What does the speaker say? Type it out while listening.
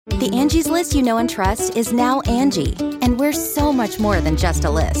The Angie's List you know and trust is now Angie, and we're so much more than just a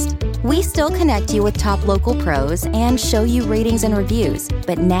list. We still connect you with top local pros and show you ratings and reviews,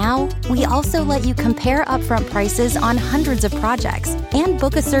 but now we also let you compare upfront prices on hundreds of projects and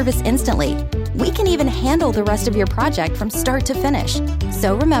book a service instantly. We can even handle the rest of your project from start to finish.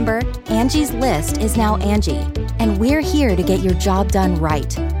 So remember, Angie's List is now Angie, and we're here to get your job done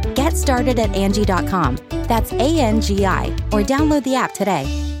right. Get started at Angie.com. That's ANGI, or download the app today.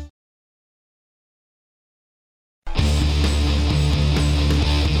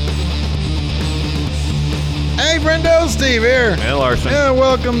 Hey, friendo, Steve here. Hey, Larson. Yeah,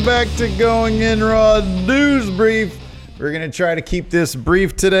 welcome back to Going In Raw News Brief. We're going to try to keep this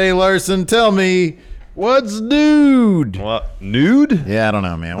brief today. Larson, tell me, what's nude? What? Nude? Yeah, I don't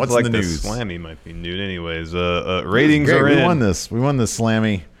know, man. What's like in the news? Slammy might be nude anyways. Ratings Great. are in. We won this. We won this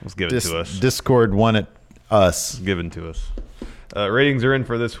Slammy. Let's give it to us. Discord won it us. Given to us. Ratings are in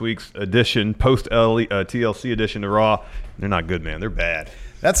for this week's edition, post-TLC edition of Raw. They're not good, man. They're bad.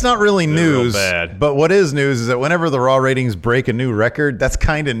 That's not really news, real bad. But what is news is that whenever the Raw ratings break a new record, that's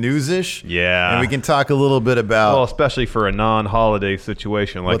kind of newsish. Yeah. And we can talk a little bit about Well, especially for a non-holiday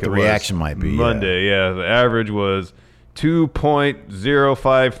situation like what the it was reaction might be. Monday. Yeah, the average was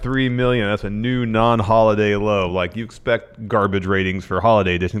 2.053 million. That's a new non-holiday low. Like, you expect garbage ratings for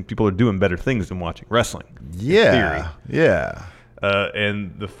holiday edition. People are doing better things than watching wrestling. Yeah. Yeah.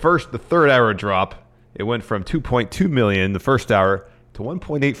 And the third hour drop, it went from 2.2 million the first hour to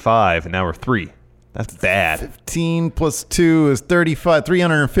 1.85 in hour 3. That's bad. 15 plus 2 is 35,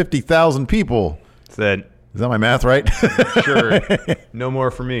 350,000 people. Said, Is that my math right? sure, no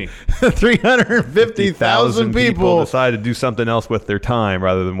more for me. 350,000 people decided to do something else with their time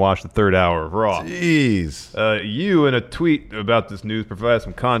rather than watch the third hour of Raw. Jeez. You, in a tweet about this news, provided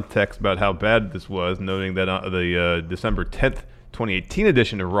some context about how bad this was, noting that the December 10th, 2018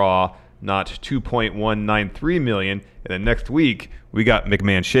 edition of Raw notched 2.193 million, and then next week we got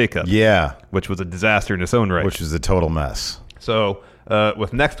McMahon Shakeup. Yeah. Which was a disaster in its own right. Which was a total mess. So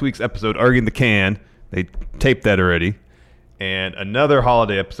with next week's episode, Arguing the Can, they taped that already, and another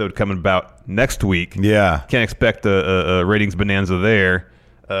holiday episode coming about next week. Yeah. Can't expect a ratings bonanza there.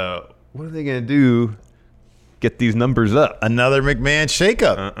 What are they going to do? Get these numbers up. Another McMahon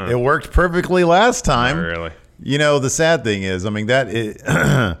shakeup. It worked perfectly last time. Not really. You know, the sad thing is, I mean,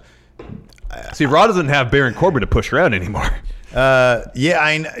 See, Raw doesn't have Baron Corbin to push around anymore.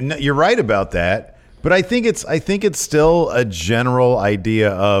 You're right about that, but I think it's still a general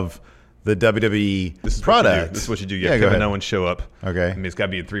idea of the WWE product. This is what you do. You have Kevin Owens show up. Okay. I mean, it's got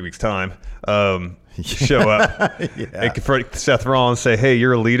to be in 3 weeks' time. Show up. Yeah. And confront Seth Rollins, say, hey,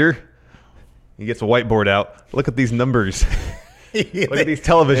 you're a leader. He gets a whiteboard out. Look at these numbers. Look at these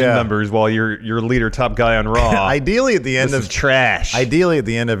television numbers while you're leader, top guy on Raw. Ideally, at the end this is trash. Ideally, at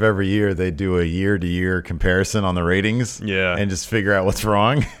the end of every year, they do a year-to-year comparison on the ratings. Yeah. And just figure out what's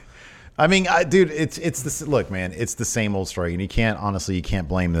wrong. I mean, dude, it's this. Look, man, it's the same old story, and you can't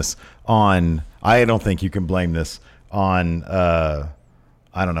blame this on. I don't think you can blame this on.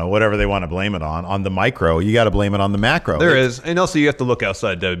 I don't know, whatever they want to blame it on the micro. You got to blame it on the macro. There is, and also you have to look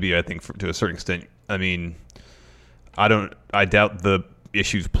outside WWE. I think to a certain extent. I mean, I doubt the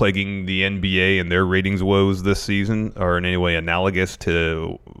issues plaguing the NBA and their ratings woes this season are in any way analogous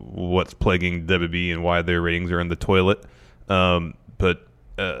to what's plaguing WWE and why their ratings are in the toilet. But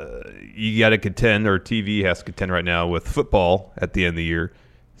you got to contend, or TV has to contend right now with football at the end of the year,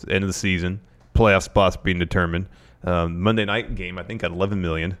 it's the end of the season, playoff spots being determined. Monday night game, I think, at 11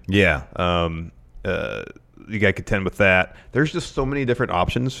 million. Yeah. You got to contend with that. There's just so many different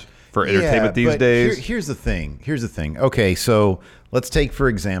options for entertainment these days. Here's the thing. Okay, so let's take, for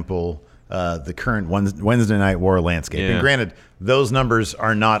example, the current Wednesday Night War landscape. Yeah. And granted, those numbers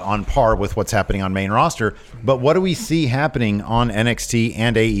are not on par with what's happening on main roster, but what do we see happening on NXT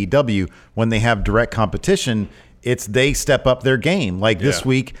and AEW when they have direct competition? It's they step up their game. Like this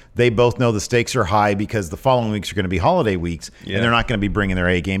week, they both know the stakes are high because the following weeks are going to be holiday weeks, and they're not going to be bringing their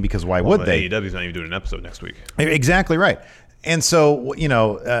A game because why would they? AEW's not even doing an episode next week. Exactly right. And so, you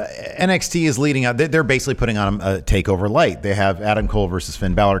know, NXT is leading out. They're basically putting on a takeover light. They have Adam Cole versus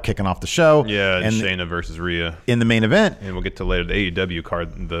Finn Balor kicking off the show. Yeah, and Shayna versus Rhea in the main event. And we'll get to later the AEW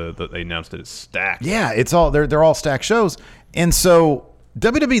card. They announced that it's stacked. Yeah, it's all they're all stacked shows. And so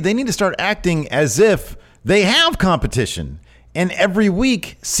WWE, they need to start acting as if they have competition. And every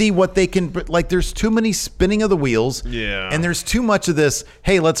week, see what they can. Like, there's too many spinning of the wheels. Yeah. And there's too much of this.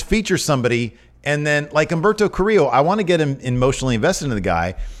 Hey, let's feature somebody. And then, like Humberto Carrillo, I want to get him emotionally invested in the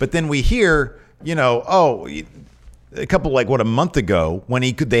guy. But then we hear, you know, a month ago when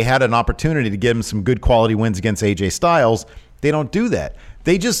they had an opportunity to get him some good quality wins against AJ Styles. They don't do that.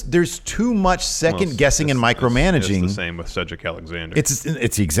 There's too much second guessing and micromanaging. It's the same with Cedric Alexander. It's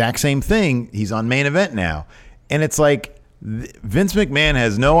the exact same thing. He's on Main Event now. And it's like Vince McMahon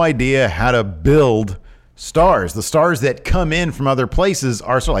has no idea how to build stars. The stars that come in from other places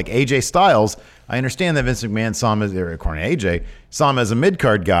are sort of like AJ Styles. I understand that Vince McMahon saw him as, according to AJ, saw him as a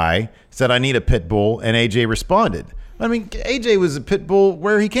mid-card guy, said, I need a pit bull, and AJ responded. I mean, AJ was a pit bull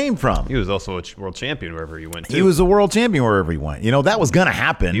where he came from. He was also a world champion wherever he went to. He was a world champion wherever he went. You know, that was going to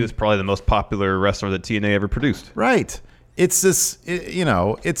happen. He was probably the most popular wrestler that TNA ever produced. Right. It's this, you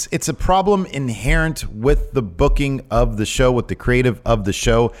know, it's a problem inherent with the booking of the show, with the creative of the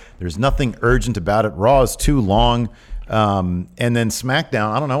show. There's nothing urgent about it. Raw is too long. And then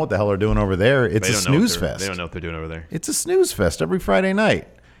SmackDown, I don't know what the hell they're doing over there. It's a snooze fest. They don't know what they're doing over there. It's a snooze fest every Friday night.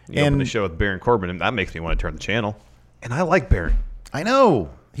 You open the show with Baron Corbin, and that makes me want to turn the channel. And I like Baron. I know.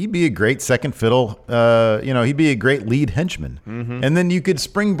 He'd be a great second fiddle. He'd be a great lead henchman. Mm-hmm. And then you could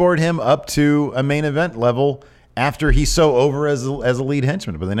springboard him up to a main event level after he's so over as a lead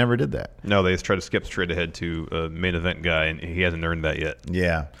henchman, but they never did that. No, they just try to skip straight ahead to a main event guy, and he hasn't earned that yet.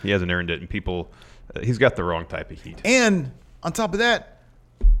 Yeah. He hasn't earned it, and people, he's got the wrong type of heat. And on top of that,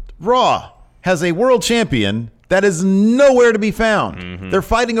 Raw has a world champion that is nowhere to be found. Mm-hmm. They're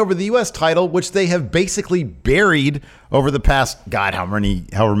fighting over the U.S. title, which they have basically buried over the past, God,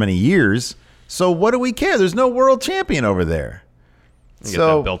 however many years. So what do we care? There's no world champion over there. Get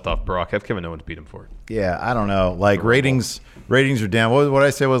that belt off Brock. Have Kevin Owens beat him for it. Yeah, I don't know. Like ratings are down. What I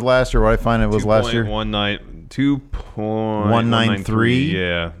say was last year? What I find it was last year? 2.193.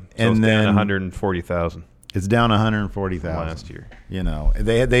 Yeah, so and it's then down 140,000. It's down 140,000 last year. You know,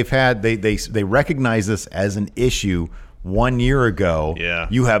 they recognize this as an issue 1 year ago. Yeah,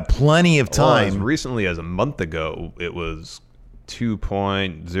 you have plenty of time. As recently as a month ago, it was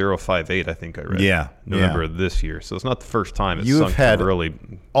 2.058. I think I read. Yeah, November of this year. So it's not the first time it's you have had really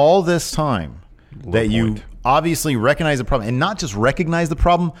all this time that you obviously recognize the problem, and not just recognize the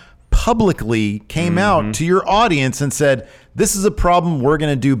problem, publicly came out to your audience and said, this is a problem, we're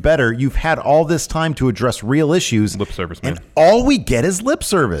going to do better. You've had all this time to address real issues. Lip service, man. And all we get is lip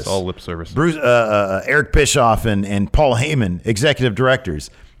service. It's all lip service. Bruce, Eric Bischoff and Paul Heyman, executive directors.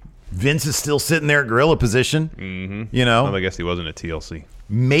 Vince is still sitting there at gorilla position. Mm-hmm. You know? Well, I guess he wasn't at TLC.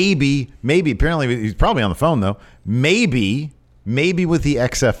 Maybe, apparently he's probably on the phone, though. Maybe with the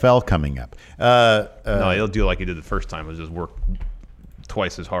XFL coming up. No, he'll do like he did the first time. He'll just work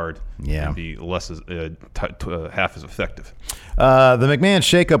twice as hard and be less half as effective. The McMahon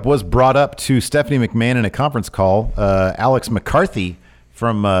shakeup was brought up to Stephanie McMahon in a conference call. Alex McCarthy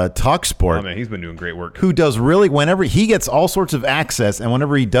from TalkSport. Oh, man, he's been doing great work. Who does really, whenever he gets all sorts of access, and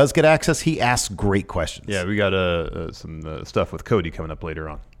whenever he does get access, he asks great questions. Yeah, we got some stuff with Cody coming up later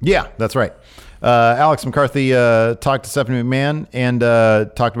on. Yeah, that's right. Alex McCarthy talked to Stephanie McMahon and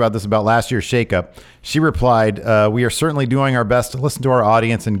talked about this about last year's shakeup. She replied, we are certainly doing our best to listen to our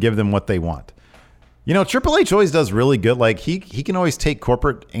audience and give them what they want. You know, Triple H always does really good. Like, he can always take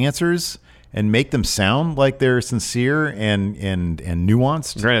corporate answers and make them sound like they're sincere and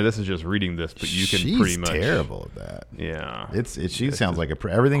nuanced. Granted, this is just reading this, but you can pretty much. She's terrible at that. Yeah, she sounds like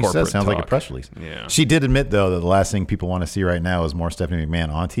everything she says sounds like a press release. Yeah, she did admit though that the last thing people want to see right now is more Stephanie McMahon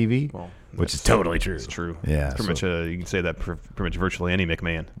on TV, which is totally true. It's true. Yeah, it's pretty much. You can say that for pretty much virtually any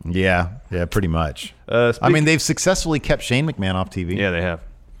McMahon. Yeah, pretty much. I mean, they've successfully kept Shane McMahon off TV. Yeah, they have.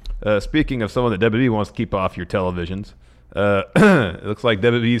 Speaking of someone that WWE wants to keep off your televisions. It looks like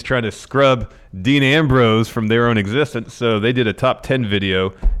WWE's trying to scrub Dean Ambrose from their own existence, so they did a top 10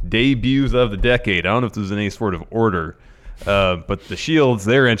 video, debuts of the decade. I don't know if there's any sort of order, but the Shield's,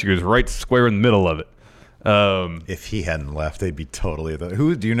 their entry was right square in the middle of it. If he hadn't left, they'd be totally.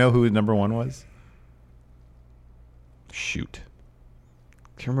 Who do you know who number one was? Shoot,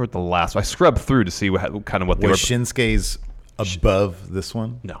 can't remember what the last. I scrubbed through to see what they were. Shinsuke's above this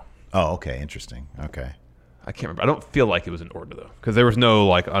one? No. Oh, okay, interesting. Okay. I can't remember. I don't feel like it was in order though, because there was no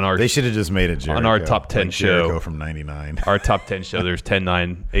like on our. They should have just made it Jericho, on our top 10 like show. Jericho from '99. Our top 10 show. There's 10,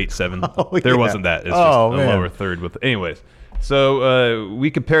 9, 8, 7. Oh, there wasn't that. It's just a lower third with. Anyways, so we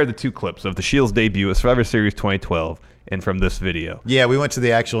compared the two clips of the Shield's debut at Survivor Series 2012 and from this video. Yeah, we went to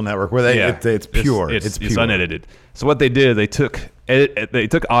the actual network where it's pure. It's pure. It's unedited. So what they did, they took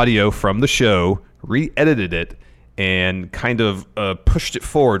audio from the show, re-edited it, and kind of pushed it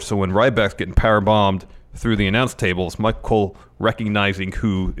forward. So when Ryback's getting power bombed through the announce tables, Michael Cole recognizing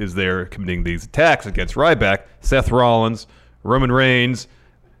who is there committing these attacks against Ryback, Seth Rollins, Roman Reigns,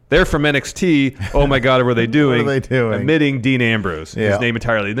 They're from NXT. Oh my God, what are they doing? What are they doing? Omitting Dean Ambrose, Yeah. his name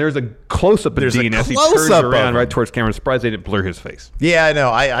entirely. And there's a close-up of Dean as he turns around right towards camera. I'm surprised they didn't blur his face. Yeah, I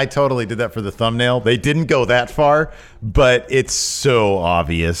know. I totally did that for the thumbnail. They didn't go that far, but it's so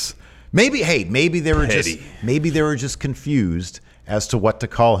obvious. Maybe they were just confused as to what to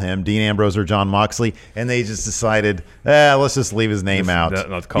call him, Dean Ambrose or Jon Moxley, and they just decided, let's just leave his name out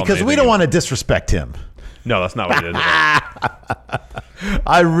because we don't want to disrespect him. No, that's not what it is.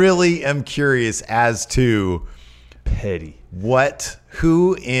 I really am curious as to petty.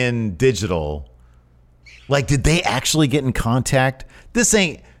 Who in digital, like, did they actually get in contact? Did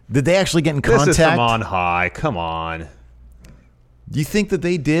they actually get in contact? This is from On High. Come on. Do you think that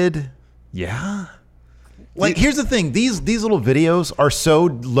they did? Yeah. Like, here's the thing: these little videos are so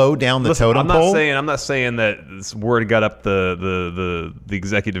low down the totem pole. I'm not saying that this word got up the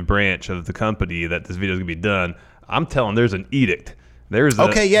executive branch of the company that this video is gonna be done. I'm telling, there's an edict. There's a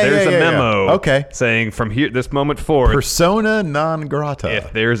memo. Okay. Saying from this moment forward, persona non grata.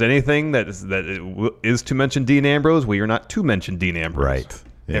 If there's anything that is to mention Dean Ambrose, we are not to mention Dean Ambrose. Right.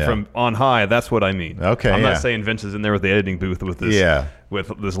 Yeah. And from On High, that's what I mean. Okay. I'm not saying Vince is in there with the editing booth with this. With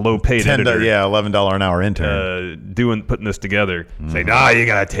this low-paid editor, $11 an hour intern, putting this together, saying, you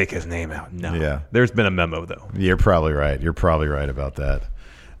gotta take his name out. No, there's been a memo though. You're probably right. You're probably right about that.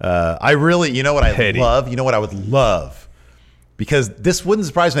 I really, you know what I love? You know what I would love? Because this wouldn't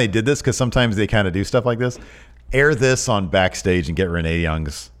surprise me they did this, because sometimes they kind of do stuff like this. Air this on Backstage and get Renee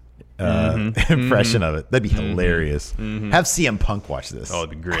Young's impression of it. That'd be hilarious. Have CM Punk watch this. Oh, it'd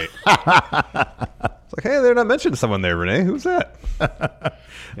be great. It's like, hey, they're not mentioning someone there, Renee. Who's that? And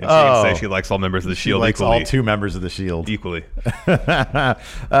she can say she likes all members of the Shield likes equally. all 2 members of the Shield. Equally.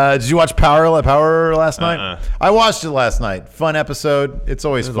 Did you watch Power last night? I watched it last night. Fun episode. It's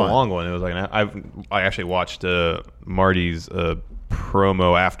always fun. It was a long one. It was like I actually watched Marty's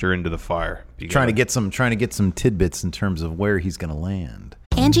promo after Into the Fire. Trying to get some tidbits in terms of where he's going to land.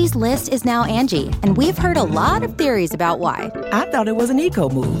 Angie's List is now Angie, and we've heard a lot of theories about why. I thought it was an eco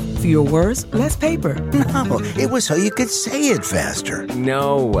move. Fewer words, less paper. No, it was so you could say it faster.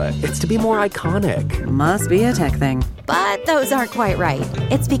 No, it's to be more iconic. Must be a tech thing. But those aren't quite right.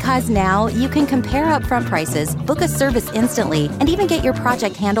 It's because now you can compare upfront prices, book a service instantly, and even get your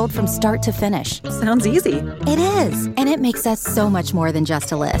project handled from start to finish. Sounds easy. It is, and it makes us so much more than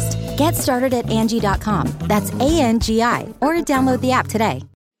just a list. Get started at Angie.com. That's ANGI, or download the app today.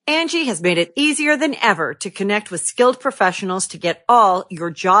 Angie has made it easier than ever to connect with skilled professionals to get all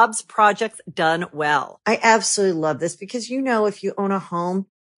your jobs projects done well. I absolutely love this because, if you own a home,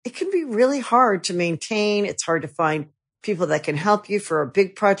 it can be really hard to maintain. It's hard to find people that can help you for a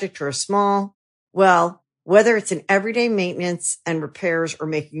big project or a small. Well, whether it's in everyday maintenance and repairs or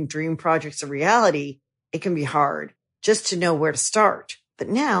making dream projects a reality, it can be hard just to know where to start. But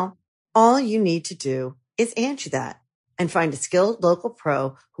now all you need to do is Angie that and find a skilled local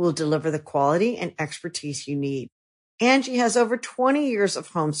pro who will deliver the quality and expertise you need. Angie has over 20 years of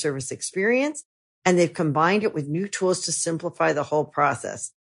home service experience, and they've combined it with new tools to simplify the whole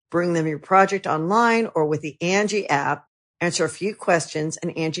process. Bring them your project online or with the Angie app, answer a few questions,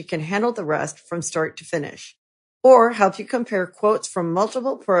 and Angie can handle the rest from start to finish. Or help you compare quotes from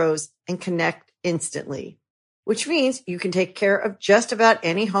multiple pros and connect instantly, which means you can take care of just about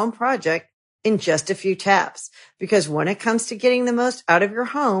any home project in just a few taps. Because when it comes to getting the most out of your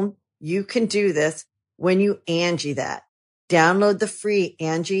home, you can do this when you Angie that. Download the free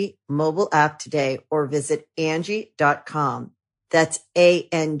Angie mobile app today or visit Angie.com. That's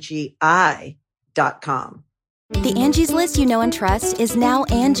ANGI.com. The Angie's List you know and trust is now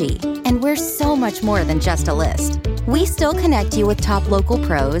Angie, and we're so much more than just a list. We still connect you with top local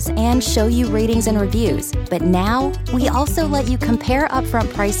pros and show you ratings and reviews, but now we also let you compare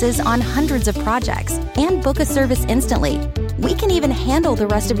upfront prices on hundreds of projects and book a service instantly. We can even handle the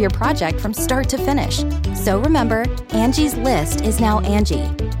rest of your project from start to finish. So remember, Angie's List is now Angie,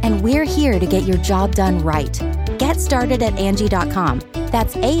 and we're here to get your job done right. Get started at Angie.com.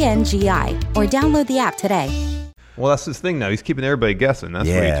 That's ANGI, or download the app today. Well, that's his thing now. He's keeping everybody guessing. That's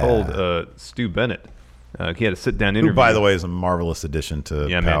what he told Stu Bennett. He had a sit-down interview. Who, by the way, is a marvelous addition to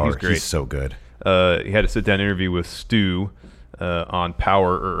Power. Man, he's great. He's so good. He had a sit-down interview with Stu on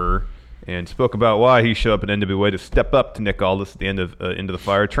Power and spoke about why he showed up at NWA to step up to Nick Aldis at the end of Into the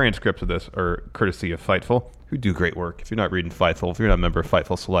Fire. Transcripts of this are courtesy of Fightful, who do great work. If you're not reading Fightful, if you're not a member of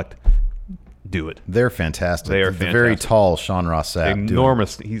Fightful Select, do it. They're fantastic. They are the fantastic. Very tall Sean Ross Sapp.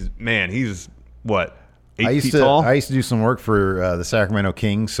 Enormous. He's what? 8 feet tall? I used to do some work for the Sacramento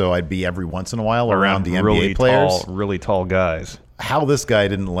Kings, so I'd be every once in a while around the NBA players. Really tall guys. how this guy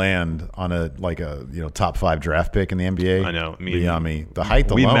didn't land on a top 5 draft pick in the NBA. I know. Beyond me. The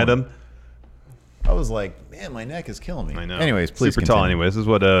height alone. We met him. I was like, man, my neck is killing me. I know. Anyways, please Super continue. tall. Anyways, this is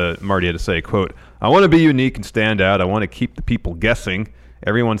what Marty had to say. Quote, I want to be unique and stand out. I want to keep the people guessing.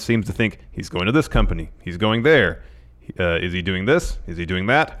 Everyone seems to think he's going to this company. He's going there. Is he doing this? Is he doing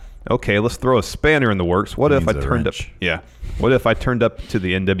that? Okay, let's throw a spanner in the works. What if I turned up? Yeah. What if I turned up to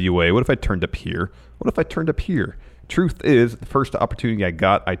the NWA? What if I turned up here? What if I turned up here? Truth is, the first opportunity I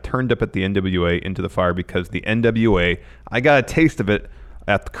got, I turned up at the NWA Into the Fire because the NWA, I got a taste of it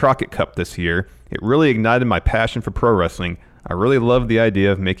at the Crockett Cup this year. It really ignited my passion for pro wrestling. I really loved the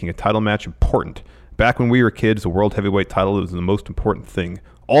idea of making a title match important. Back when we were kids, the World Heavyweight title was the most important thing,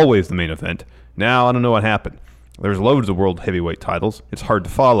 always the main event. Now, I don't know what happened. There's loads of World Heavyweight titles. It's hard to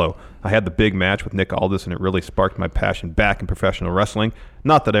follow. I had the big match with Nick Aldis, and it really sparked my passion back in professional wrestling.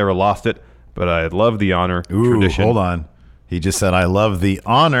 Not that I ever lost it, but I love the honor, tradition. Hold on. He just said, I love the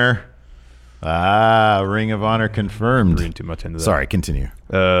honor. Ring of Honor confirmed. Reading too much into that. Sorry, continue.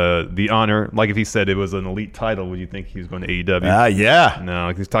 The honor, like if he said it was an elite title, would you think he was going to AEW? Yeah.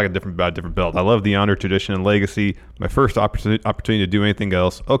 No, he's talking about a different belt. I love the honor, tradition, and legacy. My first opportunity to do anything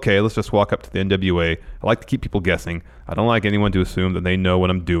else. Okay, let's just walk up to the NWA. I like to keep people guessing. I don't like anyone to assume that they know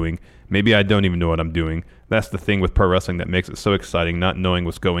what I'm doing. Maybe I don't even know what I'm doing. That's the thing with pro wrestling that makes it so exciting, not knowing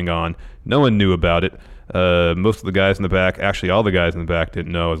what's going on. No one knew about it. Most of the guys in the back, actually all the guys in the back,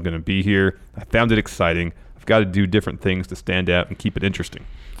 didn't know I was going to be here. I found it exciting. I've got to do different things to stand out and keep it interesting.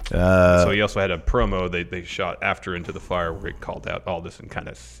 So he also had a promo they shot after Into the Fire where he called out all this and kind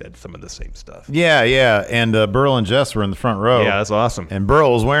of said some of the same stuff. Yeah. And Burl and Jess were in the front row. Yeah, that's awesome. And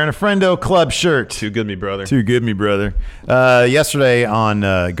Burl was wearing a Friendo Club shirt. Too good, me brother. Too good, me brother. Yesterday on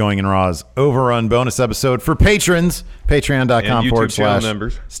Going in Raw's Overrun bonus episode for patrons, patreon.com/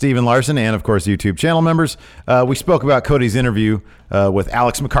 members. Steven Larson, and of course YouTube channel members. We spoke about Cody's interview with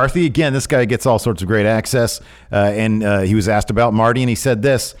Alex McCarthy. Again, this guy gets all sorts of great access. And he was asked about Marty, and he said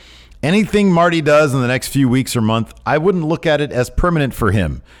this: anything Marty does in the next few weeks or month, I wouldn't look at it as permanent for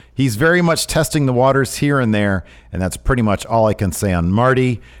him. He's very much testing the waters here and there, and that's pretty much all I can say on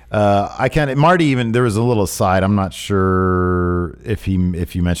Marty. Marty even, there was a little aside. I'm not sure if you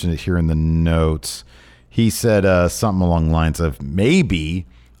mentioned it here in the notes. He said something along the lines of, maybe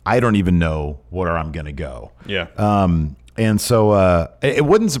I don't even know where I'm going to go. Yeah. And so it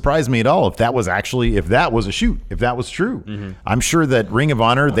wouldn't surprise me at all if that was a shoot, if that was true. Mm-hmm. I'm sure that Ring of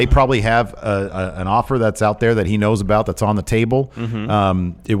Honor, they probably have an offer that's out there that he knows about that's on the table.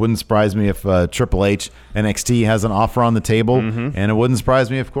 Mm-hmm. It wouldn't surprise me if Triple H NXT has an offer on the table. Mm-hmm. And it wouldn't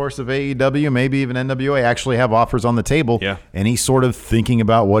surprise me, of course, if AEW, maybe even NWA actually have offers on the table. Yeah. And he's sort of thinking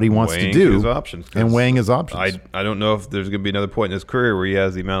about what he wants to do. His options, and weighing his options. I don't know if there's going to be another point in his career where he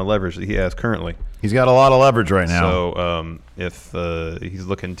has the amount of leverage that he has currently. He's got a lot of leverage right now. So if he's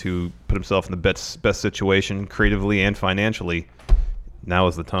looking to put himself in the best situation creatively and financially, now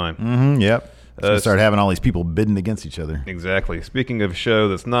is the time. Mm-hmm, yep. Start having all these people bidding against each other. Exactly. Speaking of a show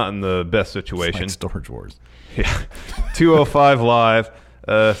that's not in the best situation. It's like Storage Wars. Yeah. 205 Live.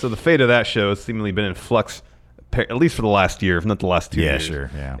 So the fate of that show has seemingly been in flux, at least for the last year, if not the last 2 years. Yeah,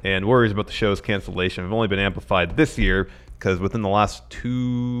 sure. Yeah. And worries about the show's cancellation have only been amplified this year because within the last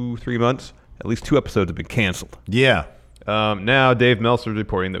 2-3 months, at least 2 episodes have been canceled. Yeah. Now, Dave Meltzer is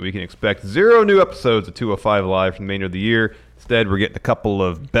reporting that we can expect 0 new episodes of 205 Live for the remainder of the year. Instead, we're getting a couple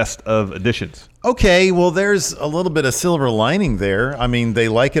of best of editions. Okay, well, there's a little bit of silver lining there. I mean, they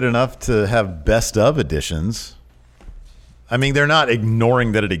like it enough to have best of editions. I mean, they're not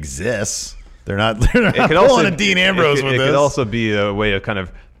ignoring that it exists. They're not pulling a Dean Ambrose with this. It could also be a way of kind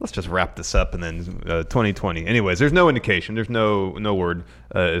of, let's just wrap this up and then 2020. Anyways, there's no indication. There's no word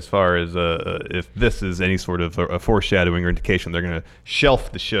as far as if this is any sort of a foreshadowing or indication they're going to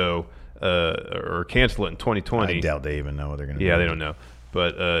shelf the show or cancel it in 2020. I doubt they even know what they're going to do. Yeah, they don't know.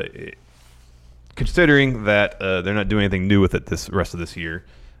 But considering that they're not doing anything new with it this rest of this year,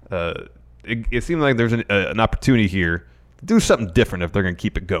 it seems like there's an opportunity here to do something different if they're going to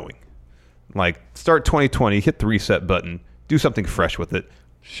keep it going. Like, start 2020, hit the reset button, do something fresh with it.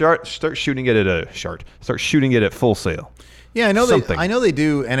 Start shooting it at Full Sail. Yeah, I know they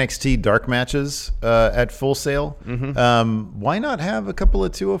do NXT dark matches at Full Sail. Mm-hmm. Why not have a couple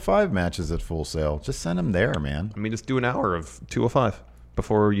of 205 matches at Full Sail? Just send them there, man. I mean, just do an hour of 205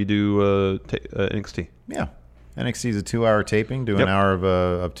 before you do NXT. Yeah, NXT is a 2-hour taping. Do an hour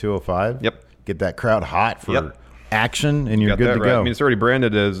of 205. Yep. Get that crowd hot for action, and you're good to go. I mean, it's already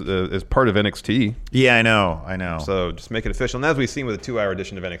branded as part of NXT. Yeah, I know. So just make it official. And as we've seen with the 2-hour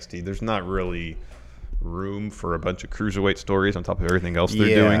edition of NXT, there's not really room for a bunch of cruiserweight stories on top of everything else they're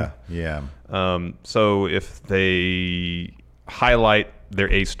doing. Yeah. So if they highlight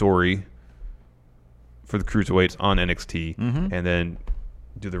their A story for the cruiserweights on NXT, and then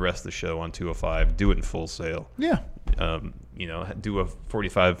do the rest of the show on 205. Do it in Full Sail. Yeah. Do a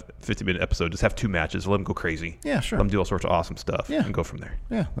 45, 50-minute episode. Just have 2 matches. Let them go crazy. Yeah, sure. Let them do all sorts of awesome stuff and go from there.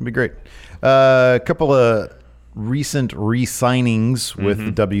 Yeah, that'd be great. A couple of recent re-signings with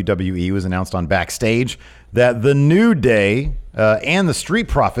the WWE was announced on Backstage that the New Day and the Street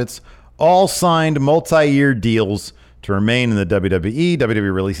Profits all signed multi-year deals to remain in the WWE.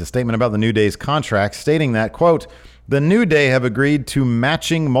 WWE released a statement about the New Day's contract stating that, quote, the New Day have agreed to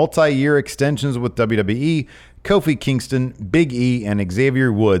matching multi-year extensions with WWE. Kofi Kingston, Big E, and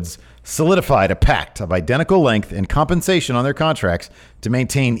Xavier Woods solidified a pact of identical length and compensation on their contracts to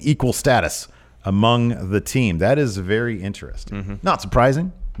maintain equal status among the team. That is very interesting. Not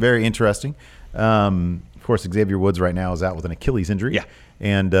surprising. Very interesting. Of course, Xavier Woods right now is out with an Achilles injury. Yeah.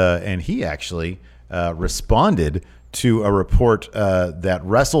 And he actually responded to a report that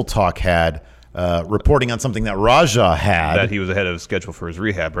Wrestle Talk had reporting on something that Raja had. That he was ahead of schedule for his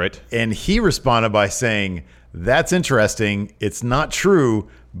rehab, right? And he responded by saying, that's interesting. It's not true,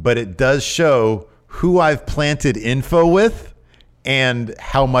 but it does show who I've planted info with and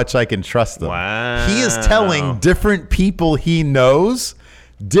how much I can trust them. Wow. He is telling different people he knows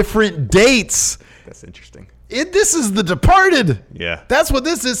different dates. That's interesting. This is The Departed. Yeah. That's what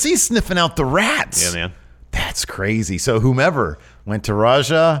this is. He's sniffing out the rats. Yeah, man. That's crazy. So whomever went to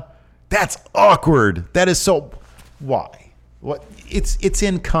Raja, that's awkward. That is so. Why? What? It's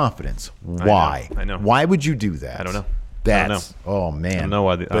in confidence. Why? I know. Why would you do that? I don't know. That's oh man. I don't know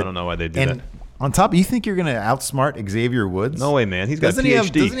why. I don't know why they do that. On top, you think you're going to outsmart Xavier Woods? No way, man. He's got a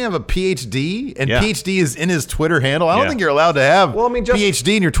PhD. Doesn't he have a PhD? And Yeah. PhD is in his Twitter handle. I don't Yeah. think you're allowed to have Well, I mean, just-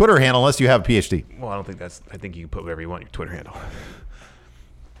 PhD in your Twitter handle unless you have a PhD. Well, I don't think that's. I think you can put whatever you want in your Twitter handle.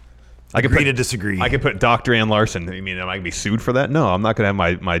 Agree to disagree. I could put Dr. Ann Larson. I mean, am I going to be sued for that? No, I'm not going to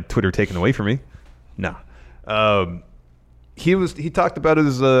have my Twitter taken away from me. No. He talked about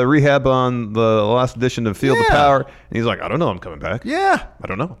his rehab on the last edition of Field of Yeah. Power, and he's like, I don't know, I'm coming back. Yeah. I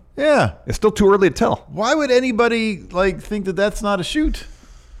don't know. Yeah. It's still too early to tell. Why would anybody think that that's not a shoot?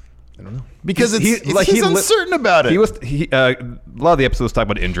 I don't know. Because he's he uncertain about it. A lot of the episodes talk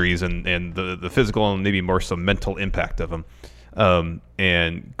about injuries and the physical and maybe more some mental impact of them.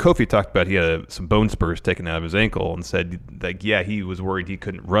 And Kofi talked about he had some bone spurs taken out of his ankle and said he was worried he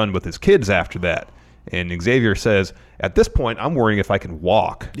couldn't run with his kids after that. And Xavier says, at this point, I'm worrying if I can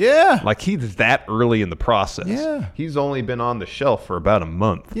walk. Yeah. Like he's that early in the process. Yeah. He's only been on the shelf for about a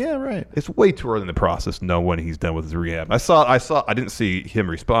month. Yeah, right. It's way too early in the process to know when he's done with his rehab. I didn't see him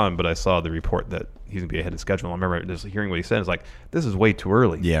respond, but I saw the report that he's going to be ahead of schedule. I remember just hearing what he said. It's like, this is way too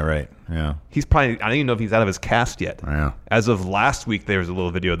early. Yeah, right. Yeah. He's probably, I don't even know if he's out of his cast yet. Yeah. As of last week, there was a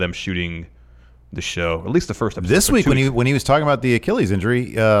little video of them shooting the show, or at least the first episode. This week, when he was talking about the Achilles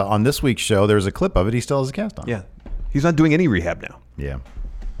injury on this week's show, there was a clip of it. He still has a cast on. Yeah. He's not doing any rehab now. Yeah.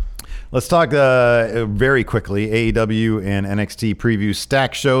 Let's talk very quickly. AEW and NXT preview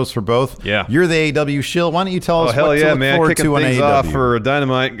stack shows for both. Yeah. You're the AEW shill. Why don't you tell us hell what yeah, to look man. forward Kicking to on things AEW? off for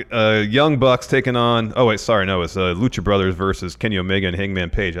Dynamite. Young Bucks taking on, it's Lucha Brothers versus Kenny Omega and Hangman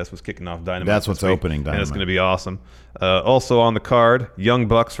Page. That's what's kicking off Dynamite. That's what's this week, opening Dynamite. And it's going to be awesome. Also on the card, Young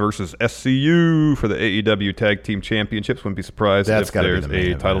Bucks versus SCU for the AEW Tag Team Championships. Wouldn't be surprised That's if gotta be there's the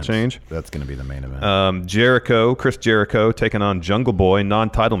main a title event. change. That's going to be the main event. Chris Jericho taking on Jungle Boy,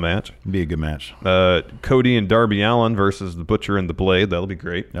 non-title match. Be a good match. Cody and Darby Allin versus the Butcher and the Blade. That'll be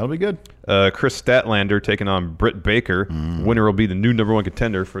great. That'll be good. Chris Statlander taking on Britt Baker. Winner will be the new number one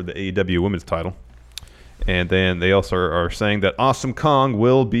contender for the AEW Women's title. And then they also are saying that Awesome Kong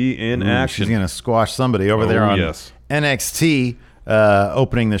will be in action. She's going to squash somebody over there on NXT.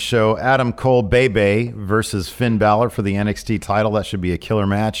 Opening the show, Adam Cole Bebe versus Finn Balor for the NXT title. That should be a killer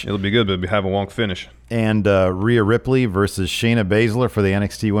match. It'll be good, but it'll have a wonk finish. And Rhea Ripley versus Shayna Baszler for the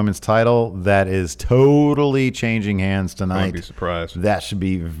NXT Women's title. That is totally changing hands tonight. Wouldn't be surprised. That should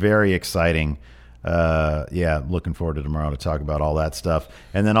be very exciting. Looking forward to tomorrow to talk about all that stuff.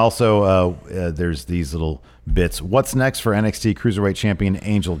 And then also there's these little bits. What's next for NXT Cruiserweight Champion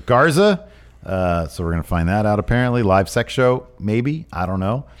Angel Garza? So we're going to find that out apparently. Live sex show, maybe. I don't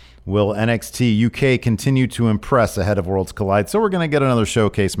know. Will NXT UK continue to impress ahead of Worlds Collide? So we're going to get another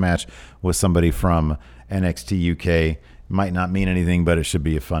showcase match with somebody from NXT UK. Might not mean anything, but it should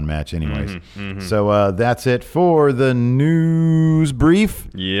be a fun match anyways. So that's it for the news brief.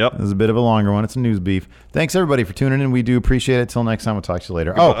 Yep. This is a bit of a longer one. It's a news beef. Thanks, everybody, for tuning in. We do appreciate it. Till next time, we'll talk to you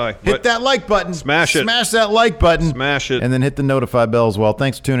later. Goodbye. Hit that like button. Smash it. Smash that like button. Smash it. And then hit the notify bell as well.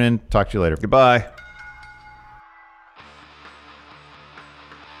 Thanks for tuning in. Talk to you later. Goodbye.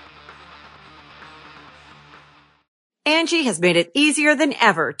 Angie has made it easier than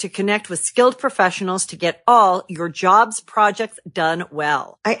ever to connect with skilled professionals to get all your jobs projects done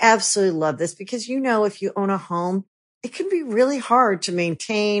well. I absolutely love this because, you know, if you own a home, it can be really hard to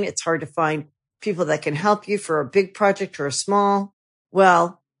maintain. It's hard to find people that can help you for a big project or a small.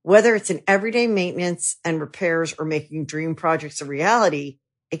 Well, whether it's in everyday maintenance and repairs or making dream projects a reality,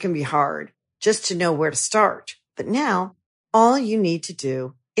 it can be hard just to know where to start. But now all you need to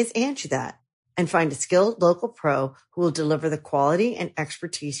do is Angie that and find a skilled local pro who will deliver the quality and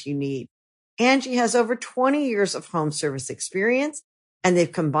expertise you need. Angie has over 20 years of home service experience, and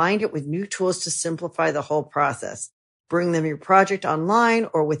they've combined it with new tools to simplify the whole process. Bring them your project online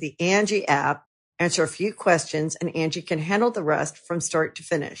or with the Angie app, answer a few questions, and Angie can handle the rest from start to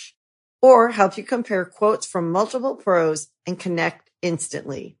finish. Or help you compare quotes from multiple pros and connect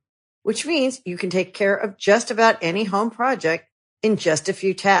instantly, which means you can take care of just about any home project in just a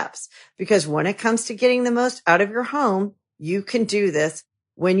few taps. Because when it comes to getting the most out of your home, you can do this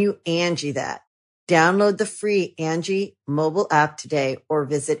when you Angie that. Download the free Angie mobile app today or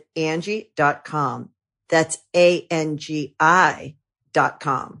visit Angie.com. That's ANGI.com.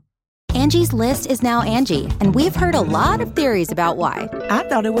 Angie's List is now Angie, and we've heard a lot of theories about why. I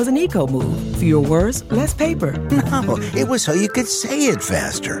thought it was an eco move. Fewer words, less paper. No, it was so you could say it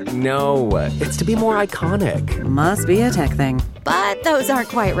faster. No, it's to be more iconic. Must be a tech thing. But those aren't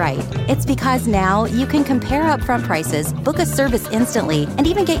quite right. It's because now you can compare upfront prices, book a service instantly, and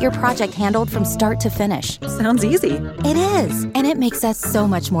even get your project handled from start to finish. Sounds easy. It is, and it makes us so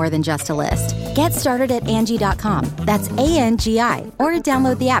much more than just a list. Get started at Angie.com. That's ANGI, or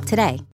download the app today.